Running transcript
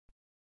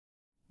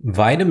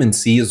Vitamin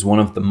C is one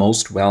of the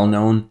most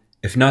well-known,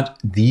 if not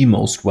the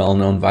most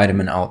well-known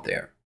vitamin out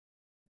there.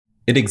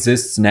 It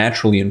exists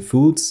naturally in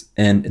foods,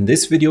 and in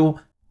this video,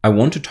 I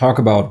want to talk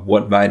about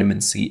what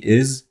vitamin C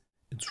is,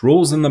 its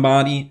roles in the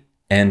body,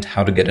 and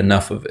how to get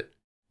enough of it,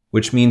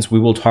 which means we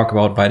will talk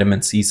about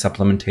vitamin C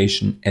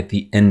supplementation at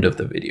the end of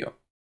the video.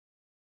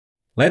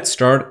 Let's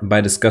start by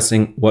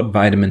discussing what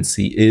vitamin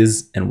C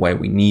is and why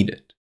we need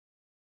it.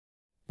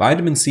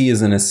 Vitamin C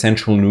is an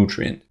essential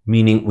nutrient,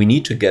 meaning we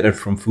need to get it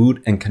from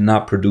food and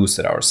cannot produce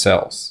it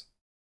ourselves.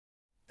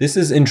 This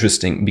is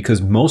interesting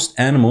because most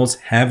animals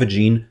have a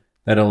gene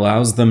that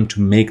allows them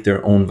to make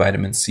their own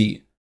vitamin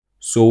C.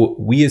 So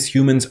we as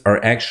humans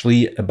are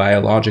actually a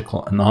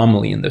biological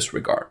anomaly in this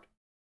regard.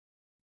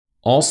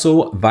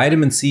 Also,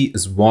 vitamin C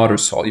is water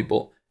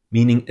soluble,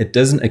 meaning it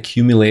doesn't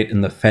accumulate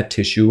in the fat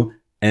tissue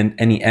and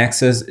any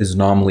excess is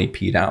normally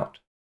peed out.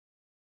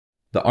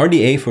 The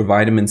RDA for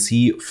vitamin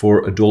C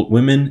for adult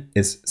women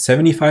is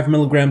 75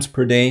 milligrams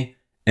per day,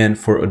 and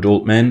for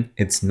adult men,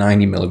 it's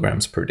 90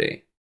 milligrams per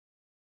day.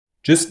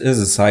 Just as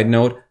a side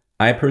note,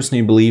 I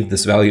personally believe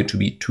this value to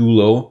be too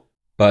low,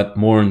 but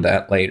more on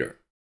that later.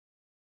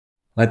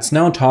 Let's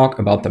now talk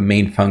about the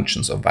main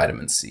functions of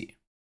vitamin C.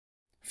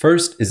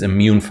 First is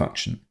immune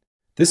function.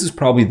 This is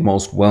probably the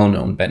most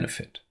well-known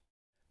benefit.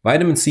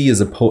 Vitamin C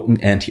is a potent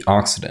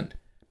antioxidant,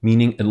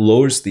 meaning it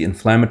lowers the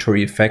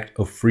inflammatory effect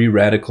of free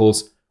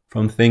radicals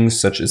from things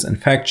such as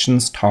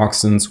infections,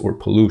 toxins, or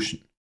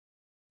pollution.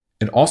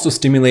 It also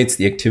stimulates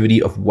the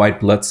activity of white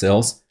blood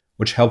cells,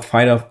 which help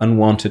fight off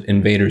unwanted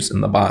invaders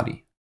in the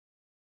body.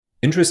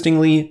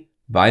 Interestingly,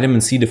 vitamin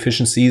C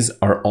deficiencies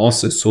are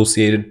also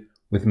associated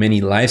with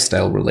many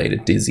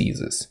lifestyle-related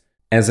diseases,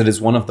 as it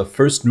is one of the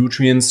first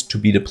nutrients to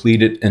be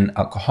depleted in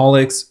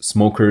alcoholics,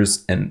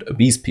 smokers, and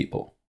obese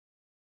people.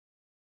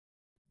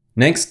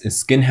 Next is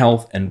skin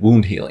health and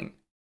wound healing.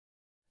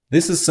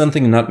 This is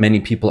something not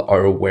many people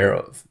are aware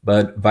of,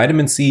 but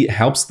vitamin C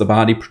helps the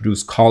body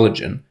produce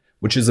collagen,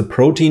 which is a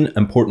protein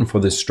important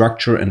for the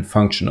structure and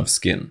function of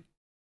skin.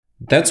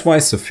 That's why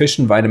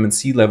sufficient vitamin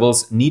C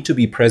levels need to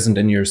be present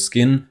in your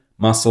skin,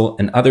 muscle,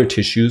 and other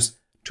tissues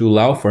to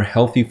allow for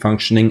healthy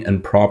functioning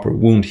and proper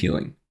wound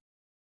healing.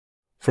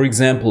 For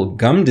example,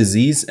 gum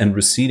disease and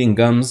receding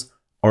gums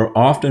are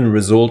often a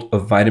result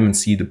of vitamin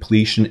C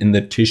depletion in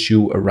the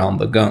tissue around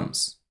the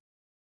gums.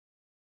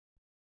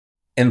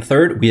 And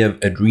third, we have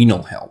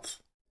adrenal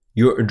health.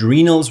 Your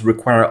adrenals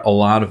require a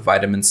lot of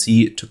vitamin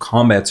C to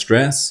combat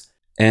stress,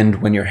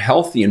 and when you're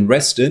healthy and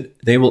rested,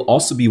 they will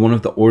also be one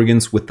of the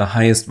organs with the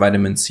highest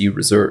vitamin C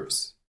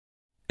reserves.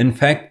 In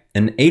fact,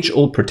 an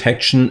age-old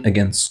protection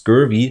against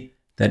scurvy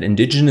that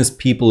indigenous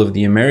people of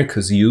the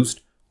Americas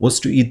used was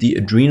to eat the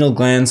adrenal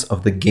glands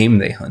of the game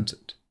they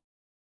hunted.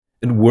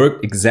 It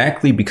worked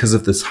exactly because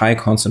of this high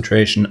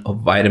concentration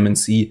of vitamin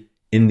C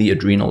in the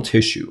adrenal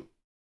tissue.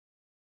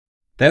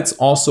 That's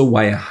also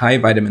why a high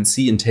vitamin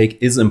C intake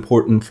is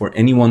important for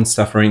anyone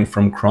suffering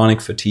from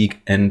chronic fatigue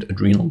and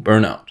adrenal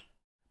burnout.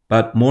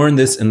 But more on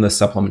this in the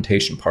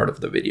supplementation part of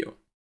the video.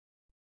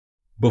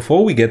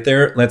 Before we get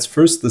there, let's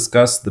first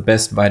discuss the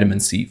best vitamin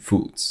C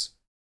foods.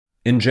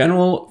 In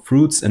general,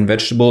 fruits and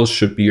vegetables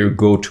should be your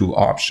go-to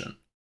option.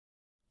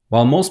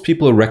 While most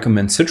people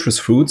recommend citrus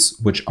fruits,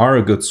 which are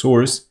a good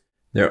source,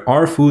 there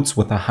are foods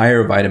with a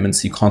higher vitamin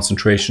C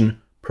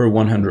concentration per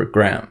 100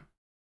 gram.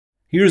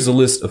 Here's a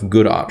list of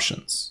good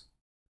options.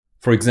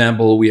 For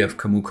example, we have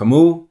camu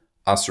camu,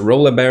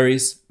 acerola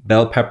berries,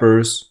 bell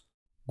peppers,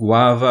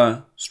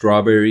 guava,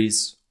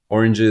 strawberries,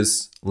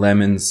 oranges,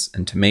 lemons,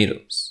 and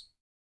tomatoes.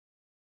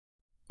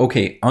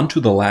 Okay, on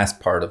to the last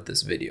part of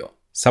this video,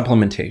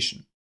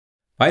 supplementation.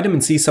 Vitamin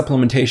C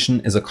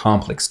supplementation is a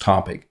complex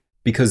topic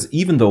because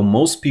even though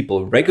most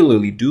people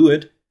regularly do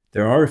it,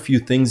 there are a few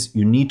things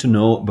you need to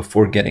know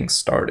before getting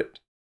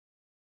started.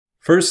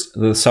 First,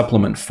 the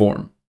supplement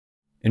form.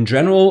 In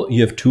general,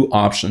 you have two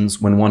options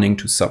when wanting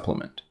to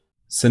supplement: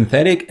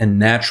 synthetic and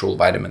natural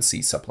vitamin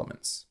C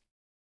supplements.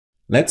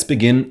 Let's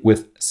begin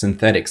with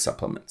synthetic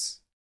supplements.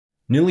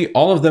 Nearly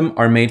all of them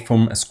are made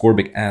from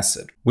ascorbic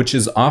acid, which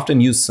is often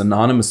used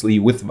synonymously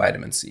with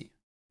vitamin C.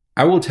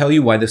 I will tell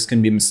you why this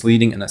can be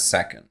misleading in a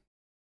second.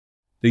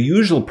 The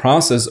usual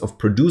process of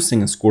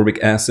producing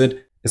ascorbic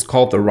acid is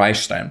called the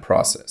Reichstein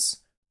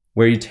process,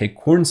 where you take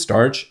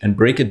cornstarch and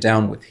break it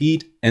down with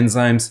heat,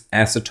 enzymes,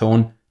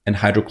 acetone, and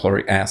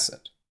hydrochloric acid.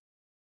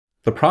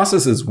 The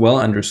process is well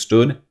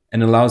understood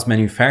and allows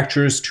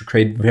manufacturers to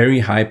create very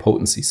high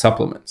potency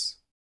supplements.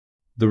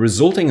 The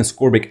resulting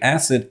ascorbic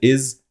acid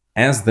is,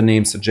 as the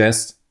name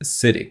suggests,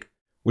 acidic,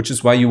 which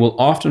is why you will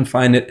often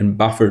find it in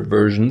buffered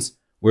versions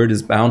where it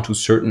is bound to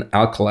certain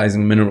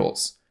alkalizing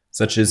minerals,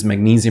 such as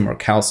magnesium or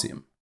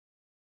calcium.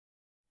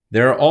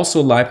 There are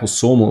also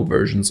liposomal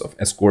versions of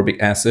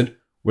ascorbic acid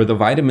where the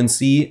vitamin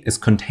C is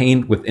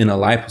contained within a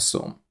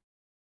liposome.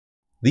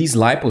 These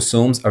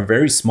liposomes are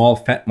very small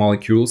fat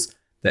molecules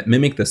that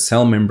mimic the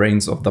cell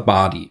membranes of the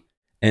body,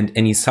 and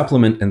any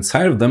supplement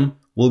inside of them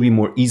will be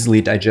more easily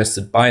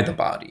digested by the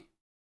body.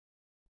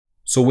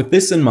 So with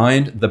this in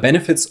mind, the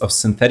benefits of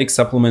synthetic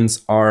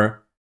supplements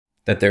are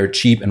that they're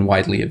cheap and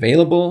widely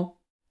available,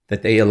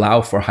 that they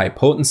allow for high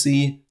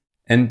potency,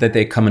 and that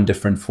they come in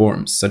different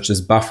forms, such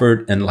as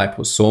buffered and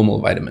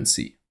liposomal vitamin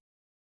C.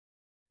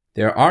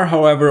 There are,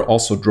 however,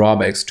 also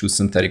drawbacks to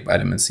synthetic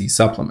vitamin C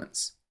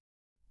supplements.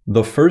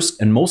 The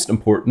first and most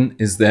important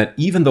is that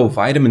even though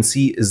vitamin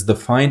C is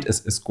defined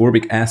as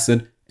ascorbic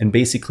acid in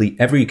basically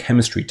every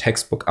chemistry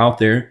textbook out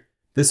there,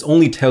 this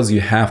only tells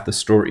you half the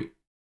story.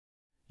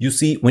 You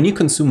see, when you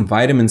consume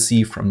vitamin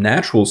C from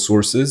natural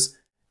sources,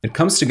 it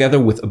comes together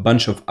with a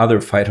bunch of other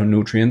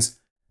phytonutrients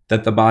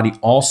that the body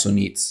also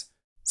needs,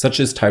 such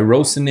as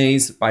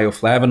tyrosinase,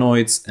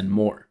 bioflavonoids, and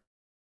more.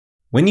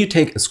 When you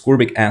take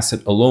ascorbic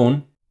acid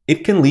alone,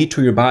 it can lead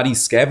to your body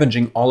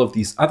scavenging all of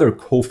these other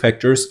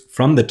cofactors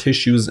from the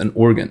tissues and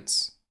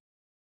organs.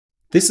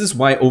 This is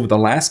why over the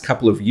last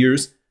couple of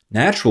years,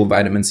 natural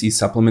vitamin C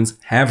supplements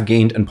have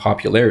gained in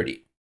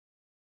popularity.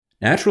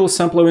 Natural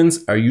supplements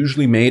are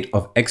usually made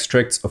of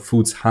extracts of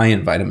foods high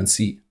in vitamin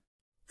C.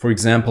 For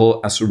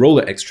example,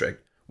 acerola extract,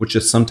 which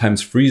is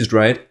sometimes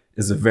freeze-dried,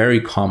 is a very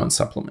common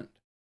supplement.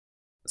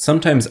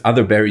 Sometimes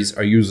other berries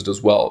are used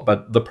as well,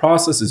 but the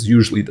process is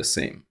usually the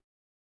same.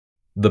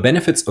 The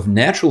benefits of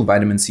natural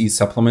vitamin C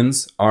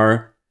supplements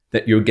are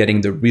that you're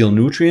getting the real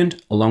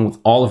nutrient along with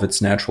all of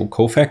its natural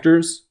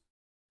cofactors,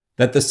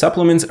 that the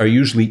supplements are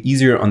usually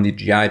easier on the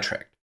GI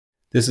tract.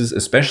 This is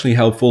especially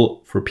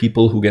helpful for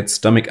people who get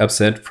stomach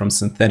upset from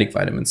synthetic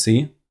vitamin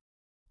C,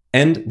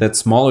 and that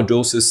smaller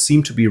doses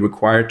seem to be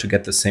required to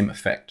get the same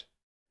effect.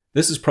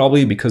 This is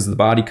probably because the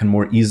body can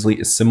more easily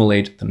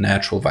assimilate the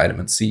natural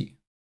vitamin C.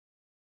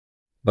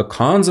 The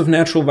cons of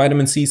natural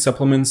vitamin C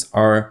supplements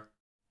are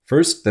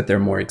first, that they're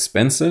more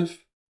expensive.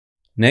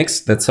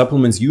 Next, that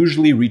supplements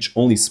usually reach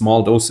only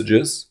small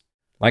dosages.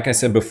 Like I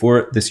said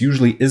before, this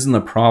usually isn't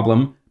a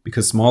problem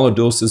because smaller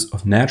doses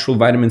of natural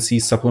vitamin C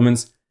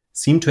supplements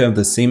seem to have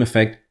the same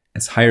effect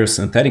as higher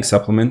synthetic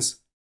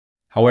supplements.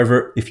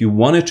 However, if you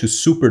wanted to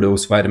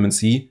superdose vitamin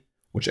C,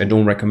 which I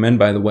don't recommend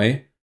by the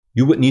way,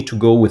 you would need to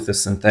go with the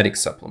synthetic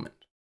supplement.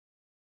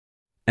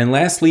 And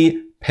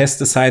lastly,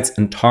 pesticides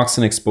and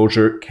toxin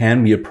exposure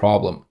can be a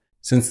problem,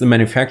 since the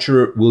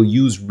manufacturer will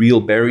use real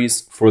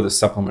berries for the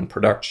supplement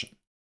production.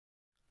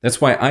 That's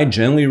why I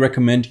generally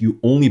recommend you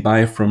only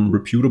buy from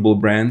reputable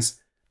brands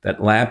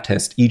that lab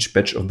test each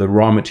batch of the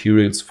raw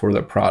materials for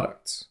their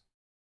products.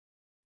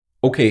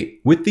 Okay,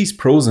 with these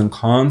pros and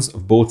cons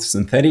of both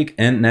synthetic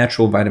and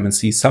natural vitamin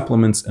C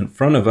supplements in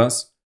front of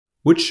us,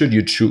 which should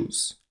you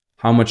choose?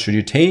 How much should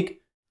you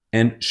take?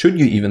 And should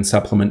you even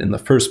supplement in the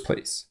first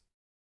place?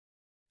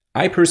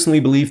 I personally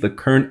believe the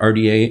current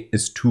RDA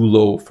is too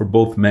low for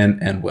both men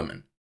and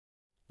women.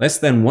 Less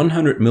than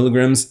 100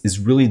 milligrams is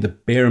really the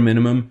bare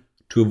minimum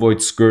to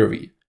avoid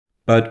scurvy,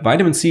 but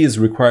vitamin C is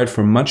required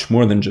for much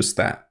more than just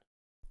that.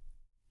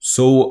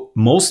 So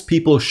most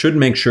people should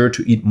make sure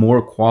to eat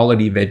more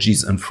quality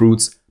veggies and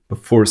fruits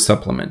before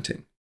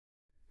supplementing.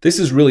 This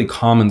is really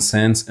common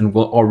sense and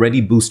will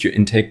already boost your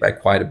intake by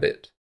quite a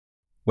bit.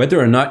 Whether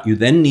or not you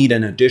then need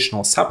an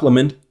additional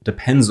supplement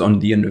depends on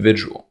the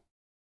individual.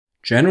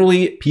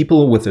 Generally,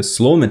 people with a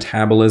slow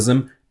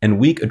metabolism and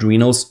weak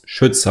adrenals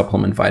should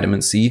supplement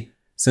vitamin C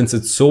since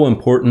it's so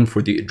important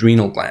for the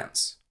adrenal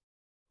glands.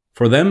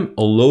 For them,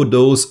 a low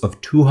dose of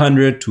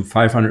 200 to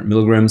 500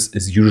 milligrams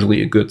is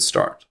usually a good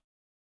start.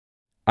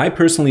 I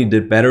personally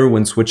did better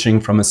when switching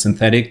from a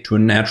synthetic to a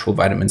natural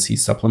vitamin C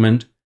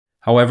supplement.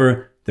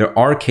 However, there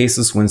are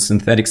cases when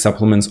synthetic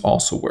supplements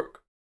also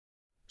work.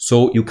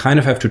 So you kind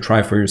of have to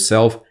try for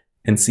yourself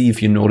and see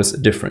if you notice a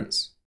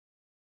difference.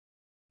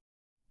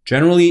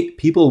 Generally,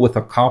 people with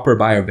a copper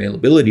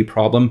bioavailability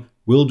problem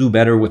will do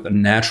better with a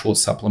natural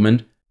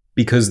supplement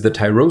because the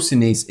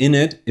tyrosinase in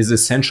it is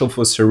essential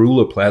for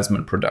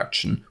ceruloplasmin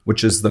production,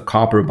 which is the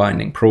copper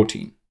binding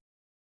protein.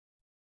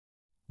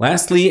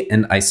 Lastly,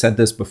 and I said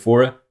this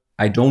before,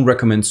 I don't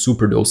recommend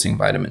superdosing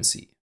vitamin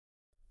C.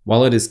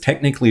 While it is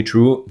technically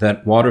true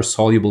that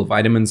water-soluble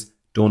vitamins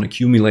don't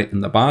accumulate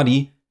in the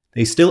body,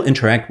 they still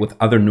interact with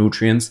other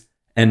nutrients,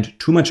 and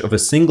too much of a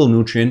single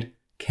nutrient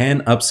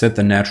can upset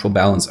the natural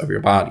balance of your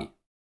body.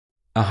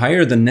 A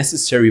higher than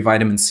necessary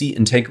vitamin C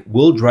intake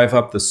will drive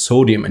up the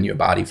sodium in your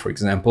body, for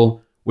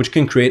example, which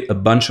can create a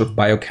bunch of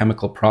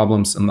biochemical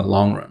problems in the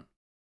long run.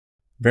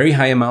 Very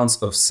high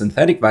amounts of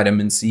synthetic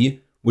vitamin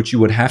C, which you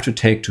would have to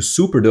take to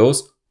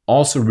superdose,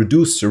 also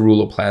reduce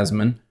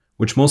ceruloplasmin,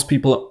 which most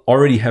people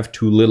already have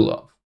too little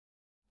of.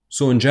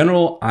 So in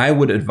general, I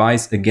would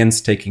advise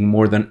against taking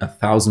more than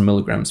 1,000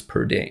 milligrams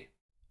per day,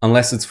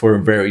 unless it's for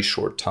a very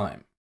short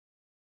time.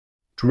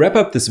 To wrap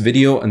up this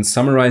video and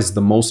summarize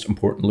the most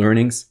important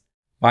learnings,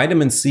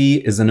 vitamin C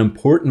is an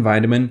important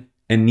vitamin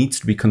and needs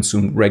to be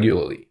consumed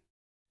regularly.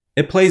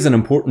 It plays an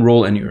important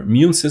role in your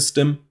immune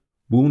system,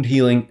 wound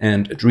healing,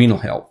 and adrenal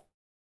health.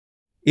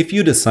 If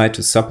you decide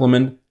to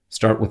supplement,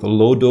 start with a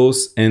low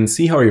dose and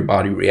see how your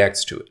body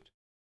reacts to it.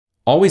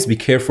 Always be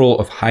careful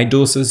of high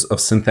doses of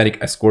synthetic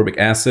ascorbic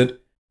acid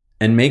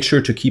and make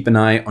sure to keep an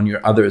eye on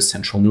your other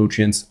essential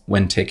nutrients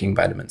when taking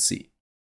vitamin C.